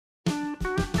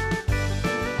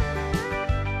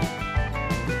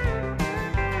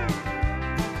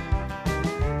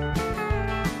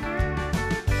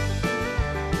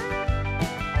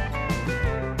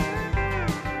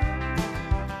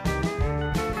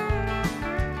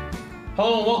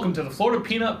Hello and welcome to the Florida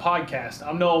Peanut Podcast.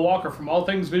 I'm Noah Walker from All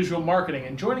Things Visual Marketing,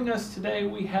 and joining us today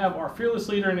we have our fearless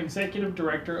leader and executive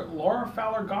director, Laura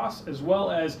Fowler-Goss, as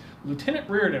well as Lieutenant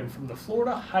Riordan from the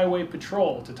Florida Highway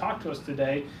Patrol to talk to us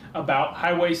today about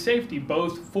highway safety,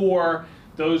 both for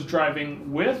those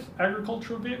driving with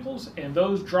agricultural vehicles and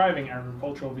those driving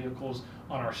agricultural vehicles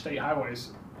on our state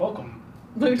highways. Welcome.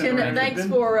 Lieutenant, thanks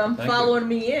for following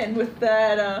me in with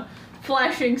that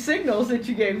flashing signals that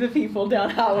you gave the people down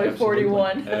Highway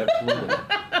 41. Absolutely.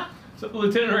 So,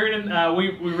 Lieutenant Riordan,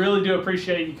 we really do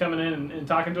appreciate you coming in and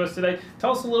talking to us today.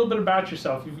 Tell us a little bit about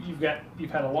yourself. You've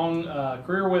had a long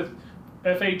career with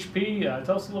FHP.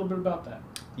 Tell us a little bit about that.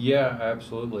 Yeah,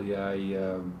 absolutely.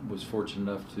 I was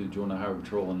fortunate enough to join the Highway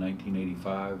Patrol in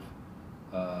 1985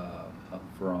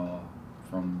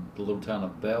 from the little town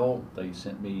of Bell. They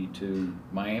sent me to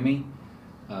Miami.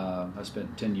 I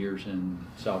spent 10 years in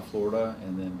South Florida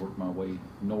and then worked my way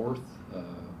north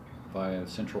via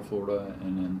Central Florida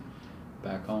and then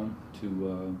back home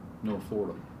to North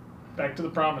Florida. Back to the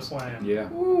promised land. Yeah.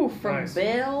 Ooh, from Nice.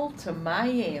 Bell to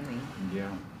Miami.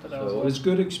 Yeah. That was So it was a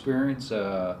good experience.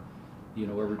 You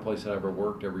know, every place that I've ever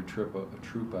worked, every troop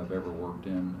I've ever worked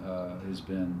in there's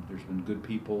been good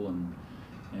people,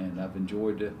 and I've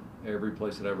enjoyed every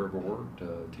place that I've ever worked,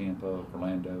 Tampa,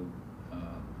 Orlando,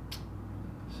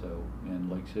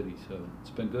 and Lake City, so it's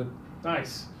been good.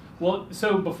 Nice. Well,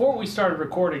 so before we started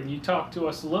recording, you talked to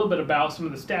us a little bit about some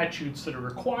of the statutes that are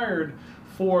required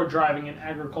for driving an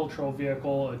agricultural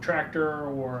vehicle, a tractor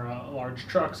or a large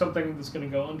truck, something that's going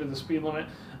to go under the speed limit,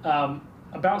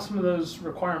 about some of those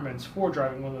requirements for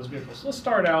driving one of those vehicles. Let's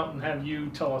start out and have you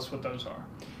tell us what those are.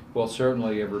 Well,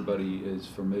 certainly everybody is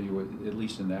familiar with, at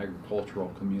least in the agricultural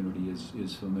community,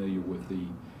 is familiar with the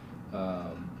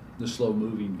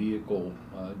slow-moving vehicle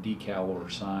decal or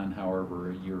sign.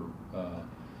 However, you're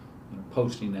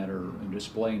posting that or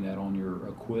displaying that on your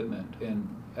equipment, and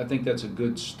I think that's a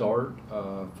good start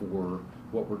for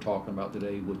what we're talking about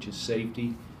today, which is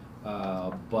safety.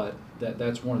 But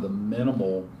that's one of the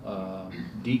minimal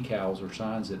decals or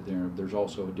signs that there's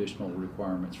also additional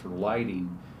requirements for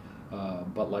lighting.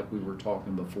 But like we were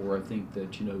talking before, I think that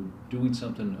doing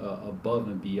something above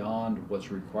and beyond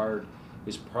what's required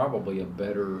is probably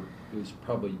better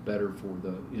for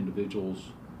the individuals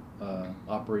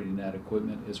operating that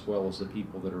equipment as well as the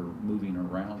people that are moving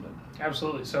around it.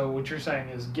 Absolutely. So what you're saying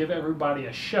is give everybody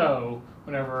a show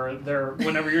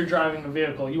whenever you're driving a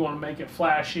vehicle. You want to make it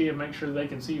flashy and make sure they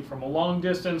can see from a long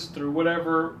distance through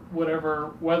whatever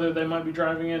weather they might be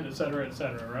driving in, et cetera,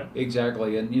 right?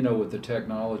 Exactly. And with the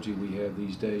technology we have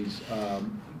these days,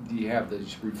 you have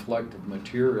these reflective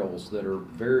materials that are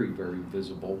very, very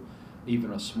visible,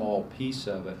 even a small piece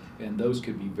of it, and those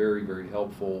could be very, very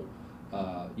helpful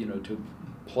to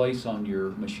place on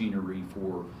your machinery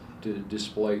to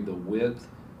display the width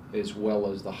as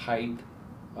well as the height,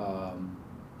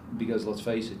 because let's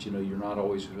face it, you're not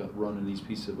always running these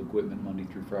pieces of equipment Monday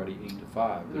through Friday 8 to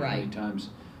 5. There's many times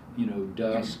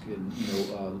dusk and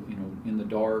in the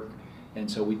dark, and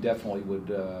so we definitely would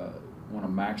want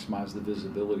to maximize the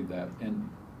visibility of that. And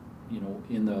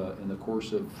in the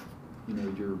course of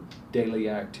your daily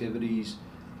activities,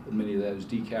 many of those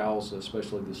decals,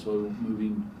 especially the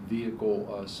slow-moving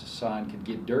vehicle sign, can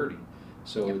get dirty.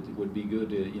 So it would be good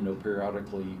to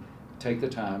periodically take the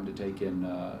time to take and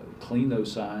clean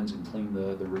those signs and clean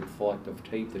the reflective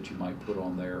tape that you might put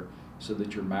on there, so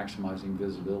that you're maximizing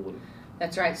visibility.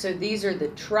 That's right. So these are the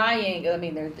triangle. I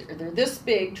mean, they're this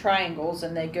big triangles,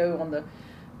 and they go on the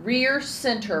rear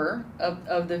center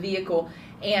of the vehicle.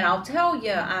 And I'll tell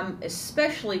you, I'm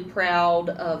especially proud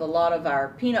of a lot of our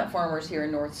peanut farmers here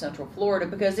in North Central Florida,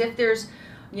 because if there's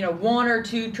one or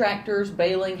two tractors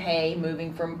baling hay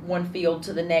moving from one field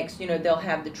to the next, they'll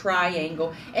have the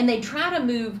triangle, and they try to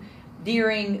move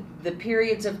during the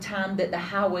periods of time that the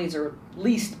highways are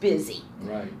least busy.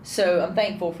 Right. So I'm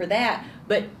thankful for that.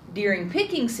 But during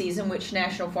picking season, which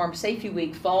National Farm Safety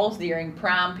Week falls during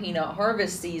prime peanut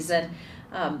harvest season,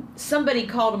 somebody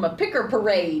called them a picker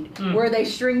parade, where they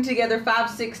string together 5,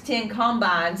 6, 10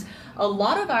 combines. A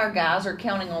lot of our guys are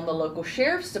counting on the local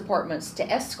sheriff's departments to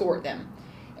escort them.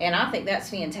 And I think that's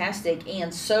fantastic.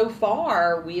 And so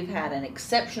far, we've had an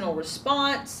exceptional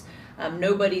response.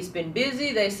 Nobody's been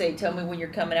busy. They say, tell me when you're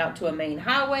coming out to a main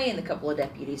highway, and a couple of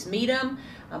deputies meet them.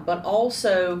 But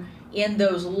also in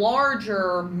those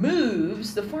larger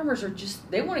moves, the farmers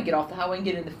they want to get off the highway and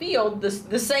get in the field,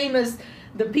 the same as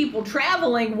the people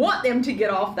traveling want them to get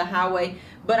off the highway.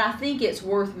 But I think it's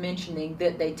worth mentioning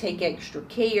that they take extra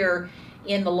care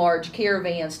in the large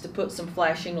caravans to put some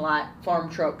flashing light farm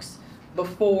trucks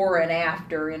before and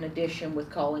after, in addition with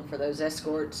calling for those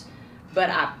escorts. But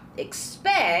I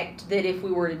expect that if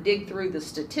we were to dig through the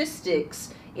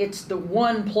statistics, it's the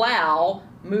one plow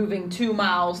moving 2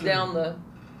 miles down the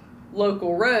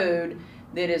local road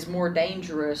that is more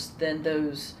dangerous than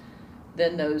those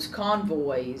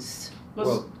convoys.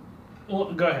 Well,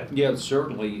 go ahead. Yeah,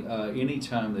 certainly.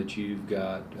 Anytime that you've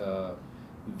got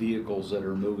vehicles that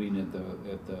are moving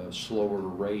at the slower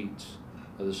rates,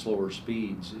 the slower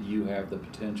speeds, you have the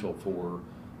potential for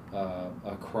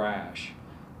a crash.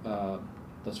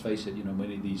 Let's face it,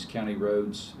 many of these county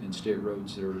roads and state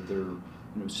roads, they're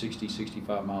 60,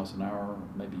 65 miles an hour,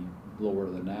 maybe lower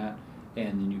than that.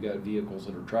 And then you got vehicles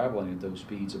that are traveling at those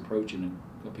speeds approaching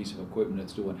a piece of equipment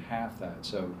that's doing half that.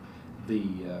 So the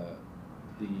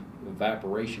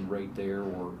evaporation rate there,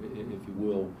 or if you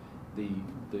will,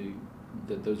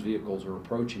 that those vehicles are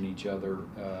approaching each other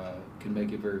can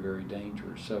make it very, very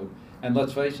dangerous. So, and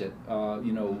let's face it,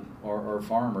 our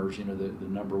farmers, the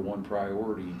number one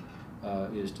priority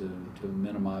is to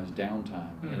minimize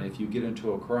downtime. Mm-hmm. And if you get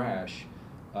into a crash,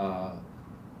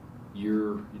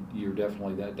 you're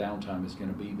definitely, that downtime is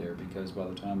going to be there, because by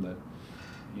the time that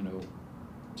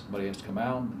somebody has to come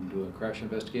out and do a crash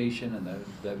investigation, and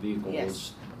that vehicle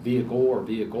Yes. or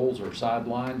vehicles are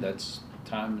sidelined, that's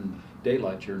time and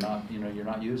daylight you're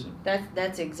not using.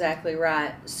 That's exactly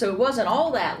right. So it wasn't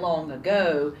all that long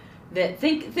ago that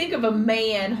think of a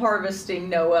man harvesting,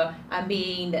 Noah. I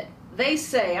mean, they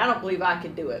say, I don't believe I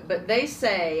could do it, but they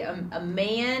say a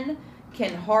man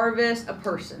can harvest, a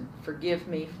person, forgive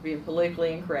me for being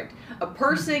politically incorrect, a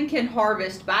person can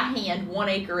harvest by hand 1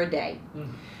 acre a day.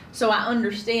 Mm-hmm. So I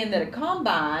understand that a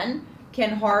combine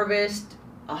can harvest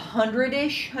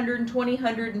 100-ish, 120,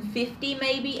 150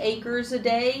 maybe acres a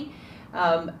day.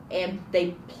 And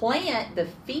they plant the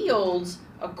fields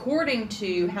according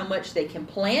to how much they can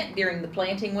plant during the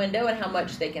planting window and how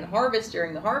much they can harvest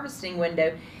during the harvesting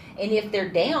window. And if they're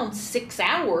down 6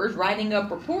 hours writing up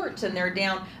reports, and they're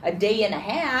down a day and a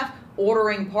half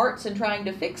ordering parts and trying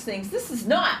to fix things, this is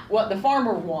not what the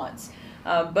farmer wants.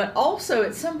 But also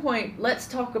at some point, let's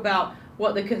talk about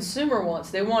what the consumer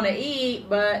wants. They want to eat,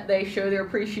 but they show their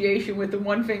appreciation with the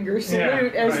one finger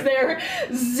salute as they're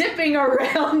zipping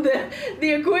around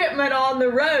the equipment on the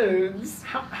roads.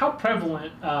 How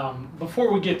prevalent,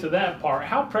 before we get to that part,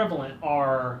 how prevalent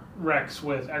are wrecks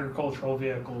with agricultural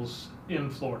vehicles in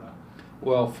Florida?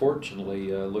 Well,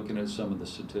 fortunately, looking at some of the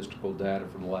statistical data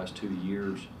for the last 2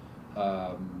 years,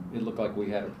 it looked like we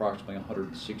had approximately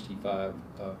 165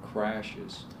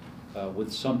 crashes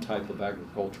with some type of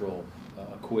agricultural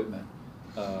equipment,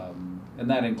 and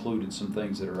that included some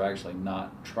things that are actually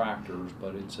not tractors,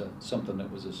 but it's something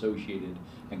that was associated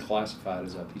and classified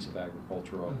as a piece of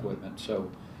agricultural equipment. So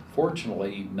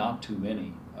fortunately, not too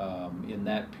many. In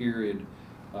that period,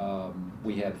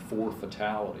 we had 4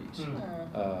 fatalities,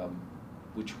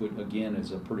 which would, again,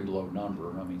 is a pretty low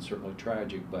number. I mean, certainly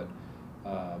tragic, but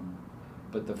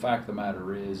the fact of the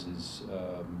matter is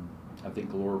I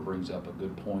think Laura brings up a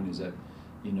good point, is that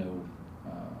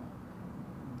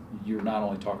you're not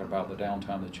only talking about the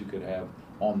downtime that you could have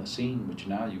on the scene, but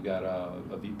now you've got a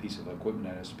piece of equipment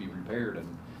that has to be repaired.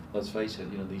 And let's face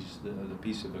it, the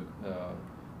piece of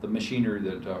the machinery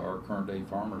that our current day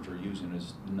farmers are using,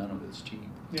 is none of it's cheap.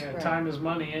 Yeah, Right. Time is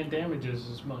money and damages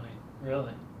is money,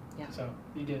 really. Yeah. So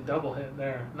you get a double hit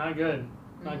there. Not good.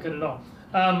 Not good at all.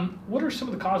 What are some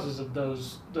of the causes of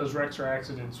those wrecks or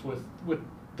accidents with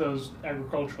those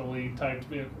agriculturally typed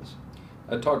vehicles?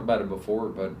 I talked about it before,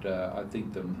 but I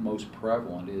think the most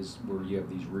prevalent is where you have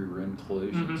these rear end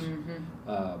collisions.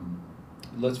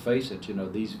 Let's face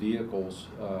it, these vehicles,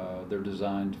 they're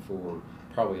designed for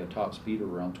probably a top speed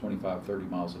of around 25, 30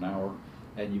 miles an hour,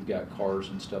 and you've got cars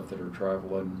and stuff that are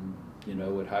traveling,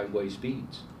 at highway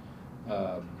speeds.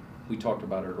 We talked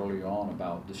about it earlier on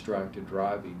about distracted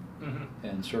driving,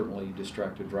 and certainly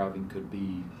distracted driving could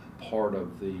be part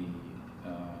of the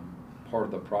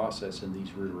process in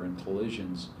these rear-end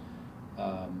collisions.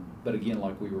 But again,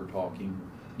 like we were talking,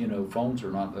 phones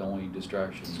are not the only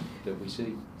distractions that we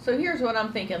see. So here's what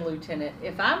I'm thinking, Lieutenant.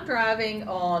 If I'm driving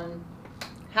on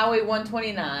Highway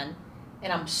 129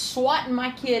 and I'm swatting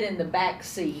my kid in the back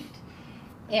seat,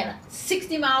 and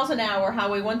 60 miles an hour,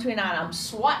 Highway 129, I'm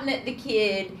swatting at the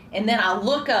kid, and then I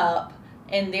look up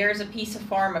and there's a piece of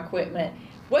farm equipment,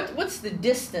 what's the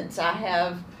distance I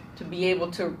have to be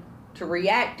able to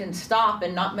react and stop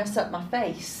and not mess up my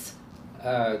face?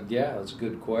 Yeah, that's a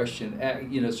good question.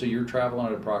 So you're traveling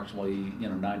at approximately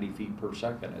 90 feet per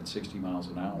second at 60 miles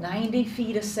an hour. 90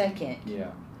 feet a second.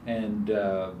 Yeah, and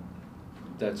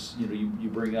that's you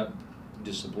bring up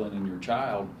discipline in your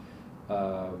child,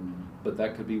 but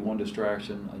that could be one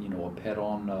distraction. A pet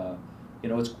on.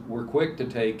 We're quick to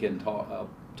take and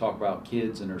talk about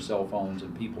kids and their cell phones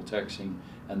and people texting,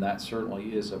 and that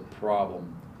certainly is a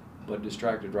problem. But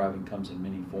distracted driving comes in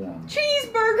many forms.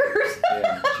 Cheeseburgers.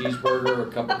 Yeah, cheeseburger,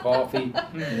 a cup of coffee,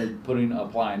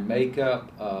 applying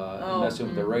makeup, messing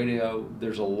with the radio.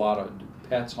 There's a lot of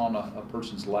pets on a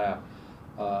person's lap.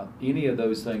 Any of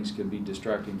those things can be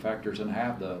distracting factors and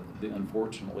have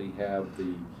unfortunately have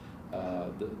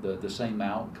the same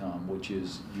outcome, which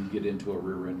is you get into a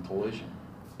rear end collision.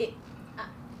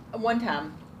 One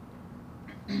time,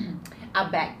 I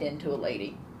backed into a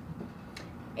lady.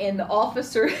 And the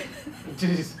officer.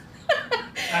 Jeez.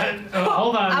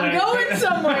 Hold on. I'm going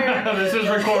somewhere. This is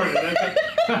recorded.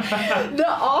 The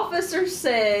officer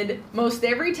said most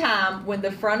every time when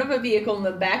the front of a vehicle and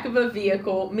the back of a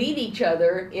vehicle meet each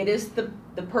other, it is the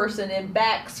person in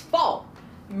back's fault.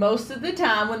 Most of the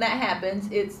time when that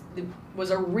happens, it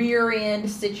was a rear end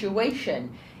situation.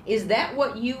 Is that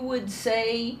what you would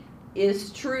say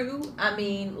is true? I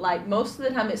mean, like most of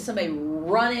the time it's somebody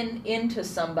running into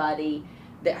somebody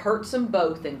that hurts them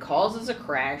both and causes a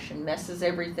crash and messes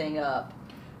everything up.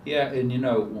 Yeah, and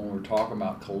when we're talking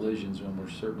about collisions, when we're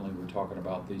talking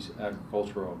about these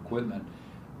agricultural equipment,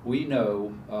 we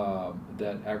know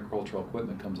that agricultural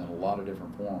equipment comes in a lot of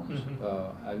different forms.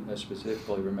 I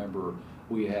specifically remember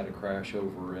we had a crash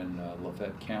over in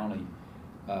Lafayette County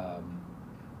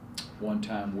one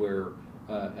time where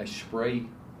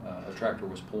a tractor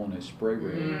was pulling a spray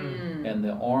rig, and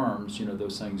the arms,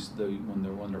 those things,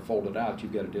 when they're folded out,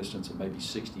 you've got a distance of maybe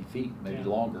 60 feet, maybe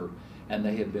longer, and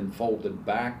they had been folded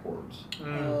backwards.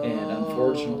 And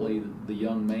unfortunately, the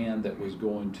young man that was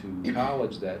going to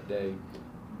college that day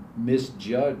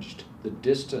misjudged the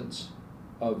distance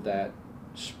of that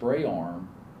spray arm,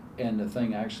 and the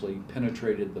thing actually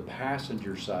penetrated the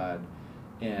passenger side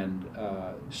and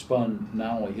spun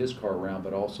not only his car around,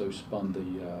 but also spun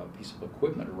the piece of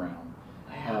equipment around.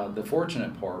 Wow. The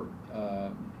fortunate part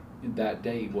that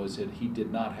day was that he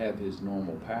did not have his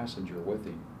normal passenger with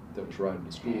him that was riding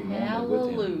to school normally with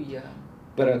him. Hallelujah.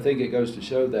 But I think it goes to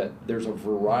show that there's a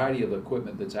variety of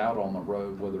equipment that's out on the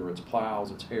road, whether it's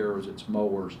plows, it's harrows, it's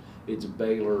mowers, it's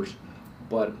balers,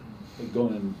 but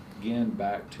going again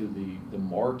back to the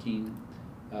marking,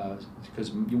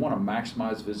 because you want to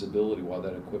maximize visibility while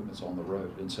that equipment's on the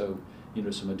road. And so,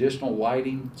 some additional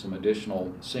lighting, some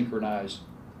additional synchronized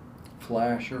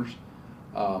flashers,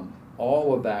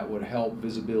 all of that would help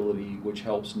visibility, which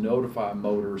helps notify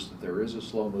motors that there is a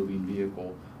slow-moving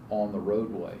vehicle on the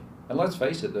roadway. And let's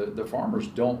face it, the farmers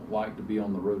don't like to be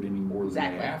on the road any more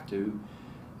than they have to.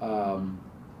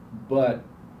 But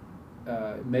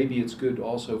maybe it's good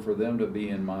also for them to be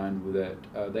in mind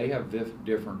that they have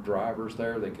different drivers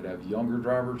there. They could have younger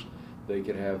drivers. They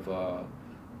could have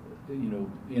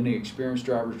inexperienced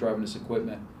drivers driving this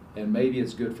equipment. And maybe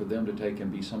it's good for them to take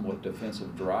and be somewhat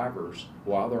defensive drivers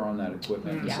while they're on that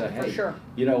equipment and say, hey, for sure.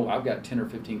 I've got 10 or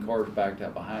 15 cars backed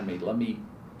up behind me. Let me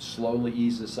slowly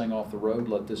ease this thing off the road,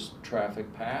 let this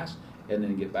traffic pass, and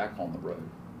then get back on the road.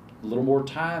 A little more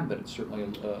time, but it's certainly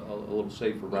a little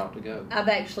safer route to go. I've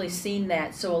actually seen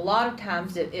that. So a lot of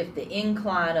times if the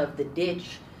incline of the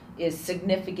ditch is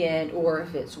significant, or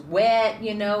if it's wet,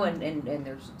 and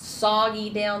there's soggy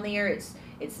down there, it's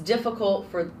difficult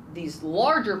for these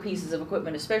larger pieces of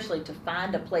equipment especially to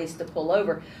find a place to pull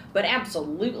over. But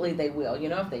absolutely they will.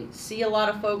 If they see a lot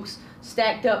of folks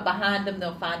stacked up behind them,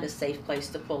 they'll find a safe place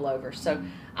to pull over. So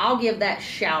I'll give that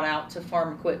shout out to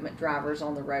farm equipment drivers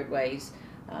on the roadways,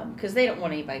 because they don't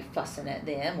want anybody fussing at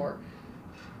them or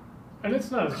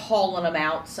it's not calling them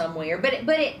out somewhere. But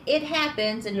it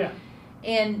happens,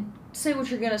 and say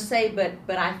what you're going to say,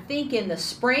 but I think in the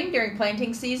spring during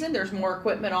planting season there's more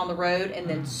equipment on the road, and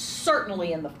then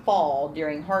certainly in the fall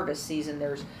during harvest season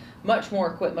there's much more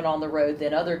equipment on the road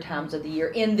than other times of the year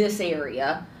in this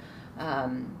area.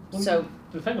 So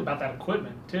the thing about that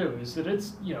equipment too is that it's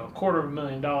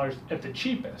 $250,000 at the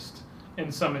cheapest. In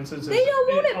some instances, they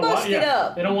don't want it busted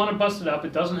up. They don't want it busted up.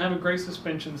 It doesn't have a great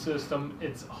suspension system.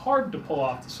 It's hard to pull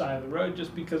off the side of the road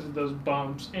just because of those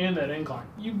bumps and that incline.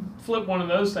 You flip one of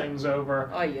those things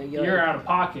over, you're out of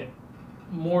pocket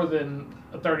more than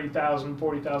a $30,000,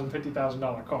 $40,000,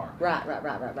 $50,000 car.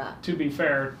 Right. To be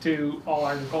fair to all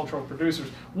agricultural producers,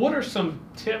 what are some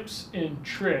tips and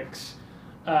tricks,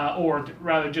 or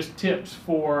rather just tips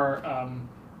for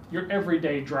your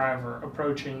everyday driver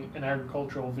approaching an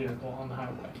agricultural vehicle on the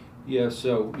highway? Yeah,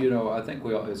 so, I think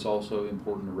it's also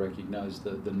important to recognize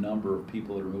the number of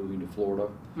people that are moving to Florida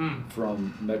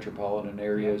from metropolitan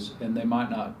areas, and they might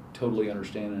not totally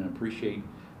understand and appreciate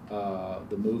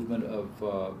the movement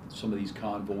of some of these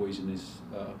convoys and this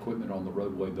equipment on the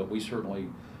roadway, but we certainly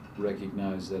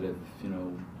recognize that if,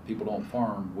 people don't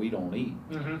farm, we don't eat.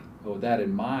 Mm-hmm. So with that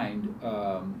in mind,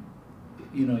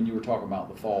 and you were talking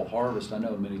about the fall harvest, I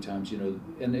know many times,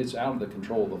 and it's out of the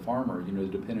control of the farmer,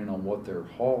 depending on what they're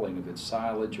hauling, if it's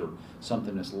silage or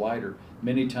something that's lighter,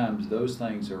 many times those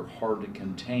things are hard to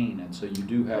contain, and so you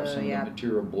do have some of the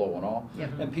material blowing off,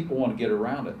 and people want to get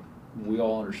around it. We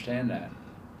all understand that.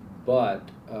 But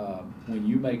when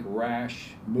you make rash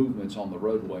movements on the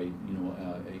roadway,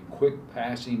 a quick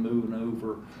passing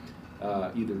maneuver,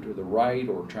 either to the right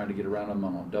or trying to get around them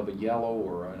on a double yellow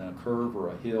or on a curve or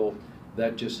a hill,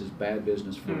 that just is bad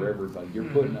business for everybody. You're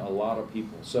putting a lot of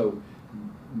people. So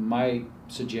my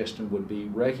suggestion would be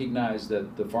recognize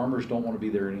that the farmers don't want to be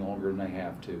there any longer than they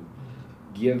have to.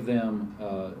 Give them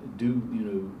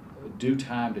due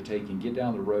time to take and get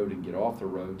down the road and get off the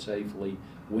road safely.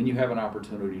 When you have an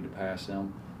opportunity to pass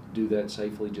them, do that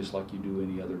safely just like you do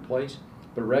any other place.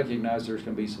 But recognize there's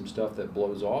going to be some stuff that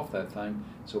blows off that thing.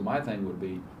 So my thing would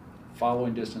be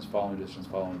following distance, following distance,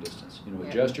 following distance.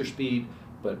 Adjust your speed,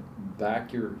 but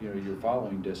back your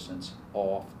following distance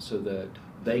off so that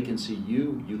they can see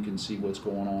you, you can see what's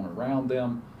going on around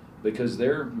them, because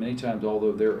they're many times,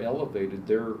 although they're elevated,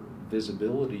 their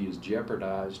visibility is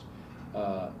jeopardized,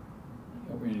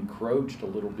 encroached a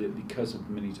little bit because of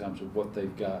many times of what they're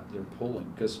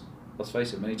pulling. Because let's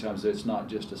face it, many times it's not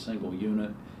just a single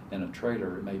unit and a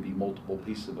trailer, it may be multiple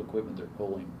pieces of equipment they're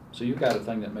pulling. So you've got a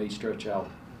thing that may stretch out,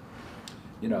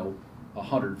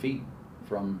 100 feet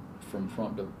from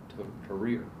front to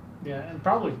rear. Yeah, and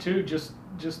probably too, just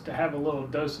to have a little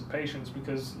dose of patience,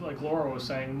 because like Laura was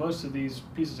saying, most of these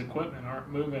pieces of equipment aren't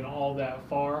moving all that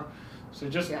far. So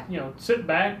just, sit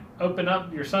back, open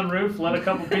up your sunroof, let a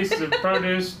couple pieces of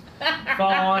produce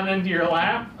fall on into your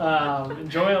lap,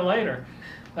 enjoy it later.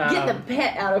 Get the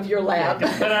pet out of your lap.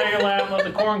 Get the pet out of your lap, let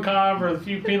the corn cob or a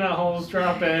few peanut holes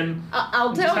drop in.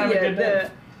 I'll tell you,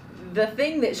 the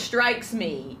thing that strikes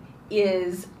me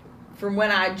is from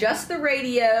when I adjust the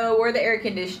radio or the air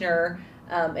conditioner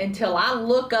until I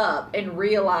look up and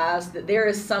realize that there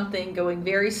is something going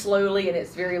very slowly and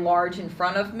it's very large in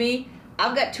front of me,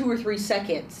 I've got 2 or 3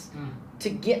 seconds to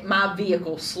get my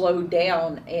vehicle slowed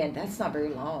down, and that's not very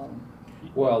long.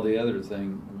 Well, the other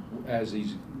thing, as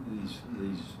these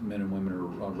men and women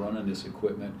are running this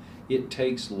equipment, it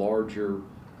takes longer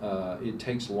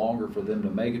for them to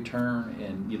make a turn,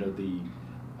 and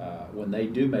when they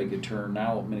do make a turn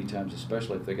now, many times,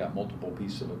 especially if they got multiple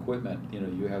pieces of equipment,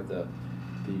 you have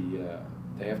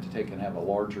they have to take and have a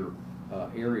larger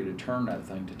area to turn that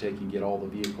thing to take and get all the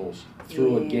vehicles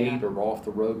through a gate or off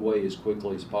the roadway as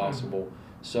quickly as possible.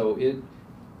 So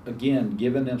again,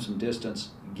 giving them some distance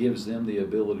gives them the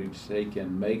ability to take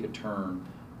and make a turn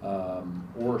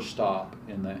or stop,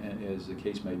 as the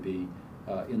case may be,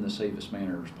 in the safest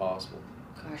manner as possible.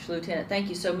 Gosh, Lieutenant, thank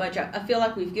you so much. I feel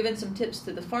like we've given some tips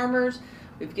to the farmers.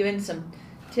 We've given some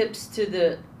tips to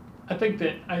the... I think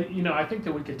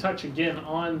that we could touch again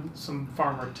on some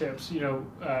farmer tips.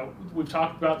 We've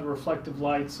talked about the reflective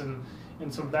lights and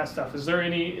some of that stuff. Is there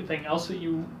anything else that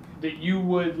you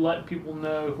would let people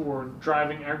know who are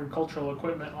driving agricultural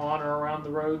equipment on or around the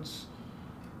roads?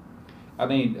 I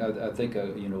mean, I think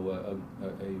a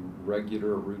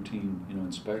regular routine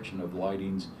inspection of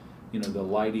lightings, the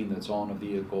lighting that's on a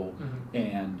vehicle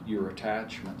and your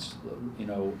attachments,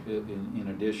 in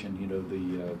addition,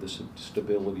 the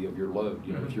stability of your load.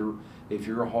 If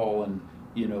you're hauling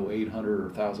 800 or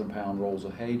 1,000 pound rolls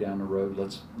of hay down the road,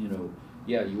 you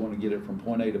want to get it from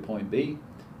point A to point B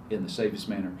in the safest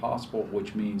manner possible,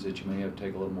 which means that you may have to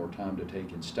take a little more time to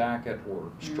take and stack it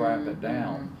or strap it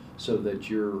down so that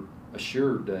you're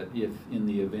assured that if in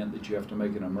the event that you have to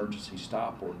make an emergency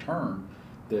stop or turn,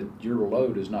 that your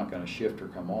load is not going to shift or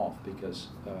come off, because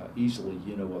easily,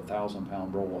 a 1,000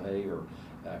 pound roll of hay or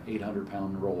 800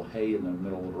 pound roll of hay in the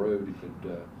middle of the road, it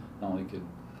could not only could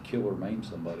kill or maim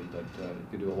somebody, but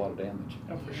it could do a lot of damage.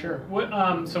 Oh, for sure.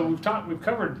 So we've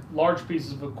covered large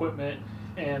pieces of equipment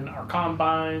and our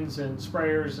combines and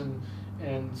sprayers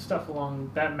and stuff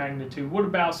along that magnitude. What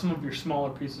about some of your smaller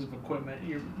pieces of equipment?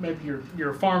 Maybe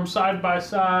your farm side by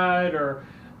side, or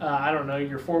I don't know,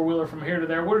 your 4-wheeler from here to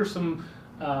there. What are some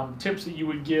tips that you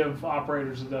would give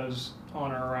operators of those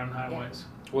on or around highways?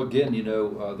 Well, again,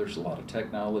 there's a lot of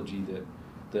technology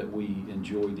that we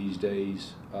enjoy these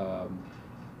days.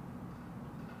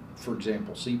 For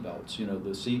example, seat belts.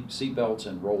 The seat belts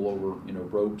and rollover,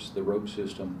 ropes, the rope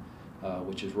system,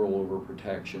 which is rollover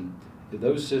protection.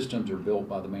 Those systems are built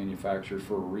by the manufacturers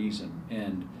for a reason,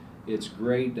 and it's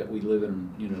great that we live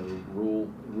in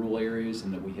rural areas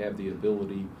and that we have the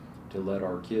ability to let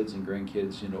our kids and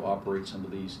grandkids operate some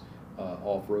of these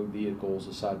off-road vehicles,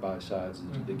 the side-by-sides,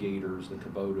 the Gators, the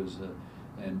Kubotas,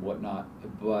 and whatnot.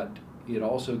 But it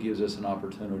also gives us an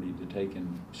opportunity to take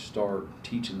and start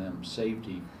teaching them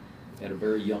safety at a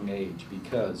very young age,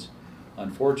 because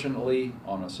unfortunately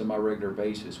on a semi-regular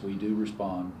basis we do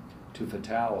respond to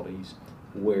fatalities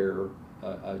where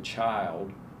a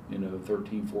child,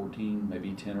 13, 14,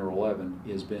 maybe 10 or 11,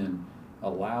 has been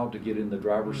allowed to get in the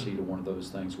driver's seat of one of those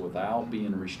things without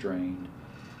being restrained,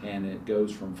 and it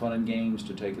goes from fun and games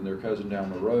to taking their cousin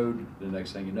down the road. The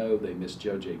next thing you know, they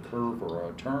misjudge a curve or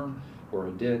a turn or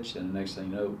a ditch, and the next thing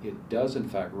you know, it does in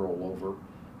fact roll over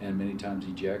and many times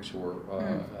ejects or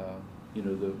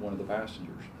one of the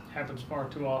passengers. Happens far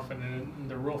too often,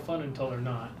 and they're real fun until they're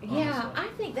not. Yeah, honestly. I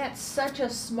think that's such a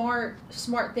smart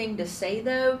thing to say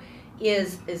though,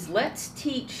 is let's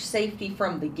teach safety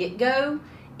from the get-go,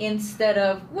 instead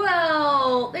of,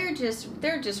 well, they're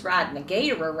just riding a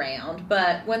gator around,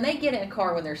 but when they get in a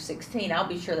car when they're 16, I'll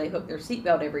be sure they hook their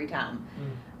seatbelt every time.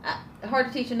 Hard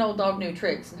to teach an old dog new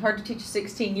tricks, and hard to teach a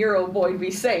 16-year-old boy to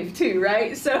be safe too,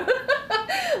 right? So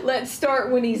let's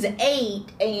start when he's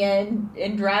 8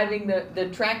 and driving the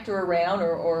tractor around,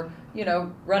 or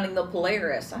running the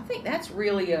Polaris. I think that's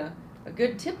really a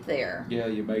good tip there. Yeah,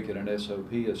 you make it an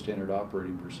SOP, a standard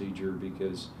operating procedure,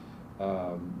 because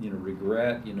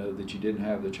regret that you didn't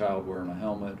have the child wearing a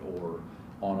helmet, or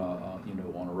on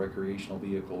a recreational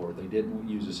vehicle, or they didn't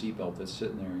use a seatbelt that's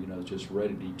sitting there just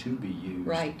ready to be used.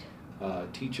 Right.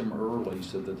 Teach them early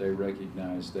so that they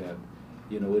recognize that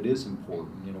it is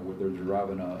important, whether they're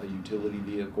driving a utility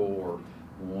vehicle or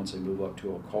once they move up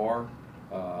to a car.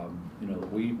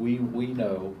 We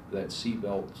know that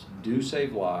seatbelts do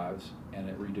save lives, and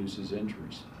it reduces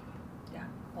injuries. Yeah,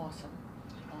 awesome.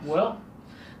 Well,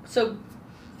 so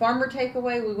farmer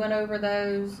takeaway, we went over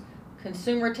those.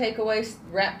 Consumer takeaways,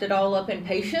 wrapped it all up in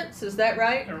patience. Is that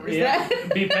right?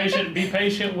 Be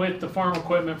patient with the farm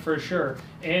equipment for sure.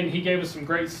 And he gave us some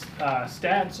great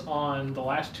stats on the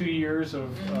last 2 years of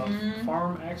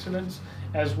farm accidents,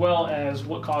 as well as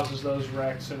what causes those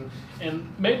wrecks, and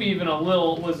maybe even a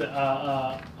little,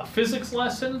 a physics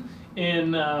lesson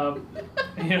in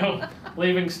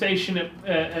leaving station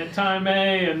at time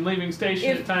A and leaving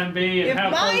station at time B. And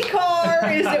if my car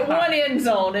is at one end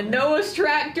zone and Noah's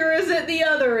tractor is at the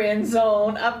other end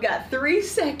zone, I've got 3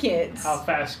 seconds. How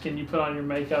fast can you put on your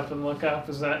makeup and look up?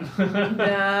 Is that?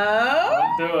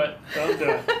 No. Don't do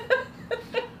it.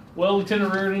 Well,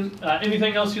 Lieutenant Riordan,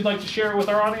 anything else you'd like to share with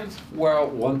our audience? Well,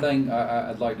 one thing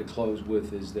I'd like to close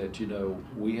with is that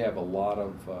we have a lot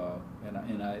of,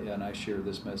 and I share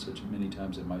this message many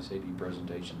times in my safety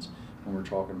presentations when we're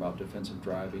talking about defensive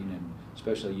driving, and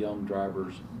especially young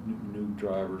drivers, new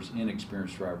drivers,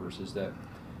 inexperienced drivers, is that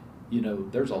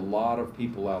there's a lot of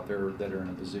people out there that are in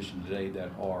a position today that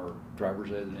are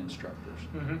drivers ed instructors,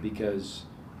 because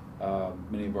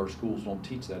many of our schools don't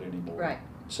teach that anymore. Right.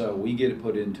 So we get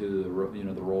put into the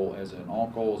role as an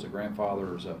uncle, as a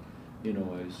grandfather, as a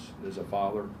as a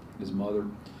father, as a mother.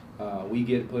 We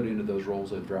get put into those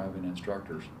roles as driving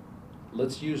instructors.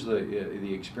 Let's use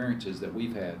the experiences that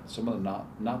we've had, some of the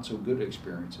not so good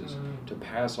experiences, to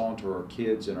pass on to our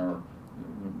kids and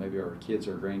maybe our kids,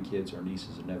 our grandkids, our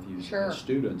nieces and nephews, sure, and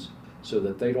students, so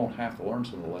that they don't have to learn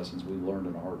some of the lessons we learned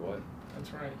in a hard way.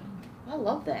 That's right. I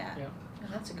love that. Yeah. Oh,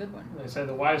 that's a good one. They say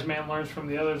the wise man learns from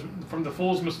the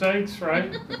fool's mistakes,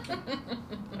 right?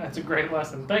 That's a great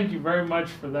lesson. Thank you very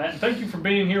much for that. And thank you for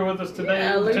being here with us today,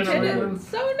 Yeah, Lieutenant Riordan.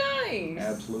 So nice.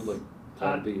 Absolutely.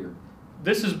 Glad to be here.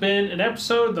 This has been an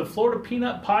episode of the Florida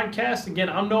Peanut Podcast. Again,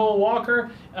 I'm Noah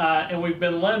Walker, and we've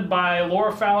been led by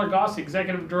Laura Fowler-Goss,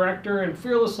 Executive Director and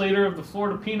Fearless Leader of the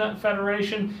Florida Peanut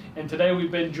Federation. And today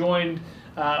we've been joined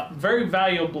very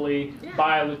valuably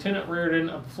by Lieutenant Riordan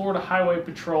of the Florida Highway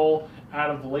Patrol out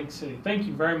of Lake City. Thank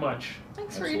you very much.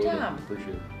 Thanks Absolutely. for your time. Appreciate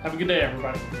it. Have a good day,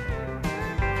 everybody.